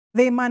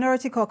The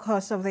minority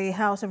caucus of the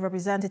House of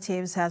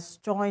Representatives has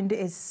joined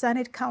its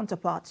Senate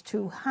counterpart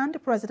to hand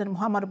President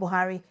Muhammad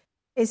Buhari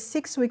a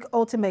 6-week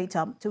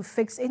ultimatum to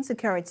fix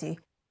insecurity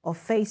or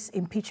face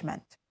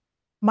impeachment.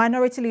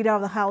 Minority Leader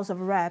of the House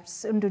of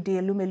Reps, Ndudi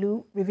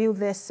Elumelu, revealed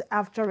this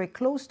after a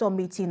closed-door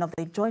meeting of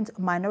the Joint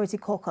Minority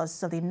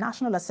Caucus of the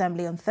National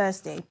Assembly on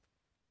Thursday.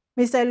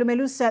 Mr.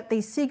 Elumelu said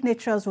the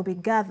signatures will be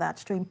gathered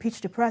to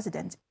impeach the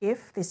president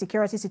if the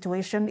security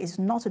situation is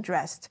not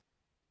addressed.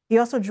 He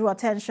also drew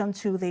attention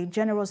to the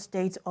general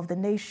state of the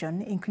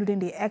nation, including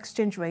the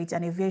exchange rate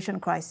and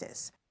aviation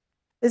crisis.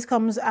 This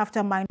comes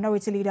after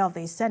Minority Leader of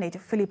the Senate,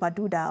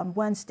 Aduda, on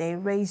Wednesday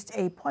raised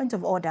a point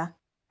of order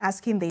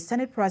asking the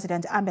Senate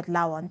President Ahmad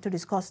Lawan to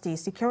discuss the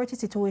security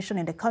situation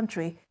in the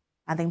country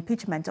and the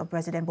impeachment of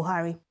President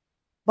Buhari.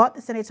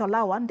 But Senator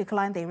Lawan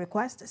declined the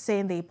request,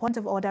 saying the point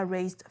of order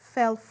raised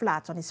fell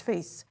flat on his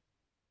face.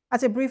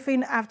 At a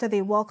briefing after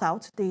the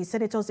walkout, the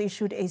senators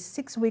issued a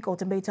 6-week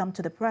ultimatum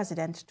to the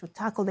president to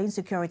tackle the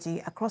insecurity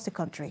across the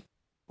country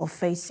or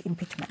face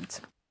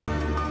impeachment.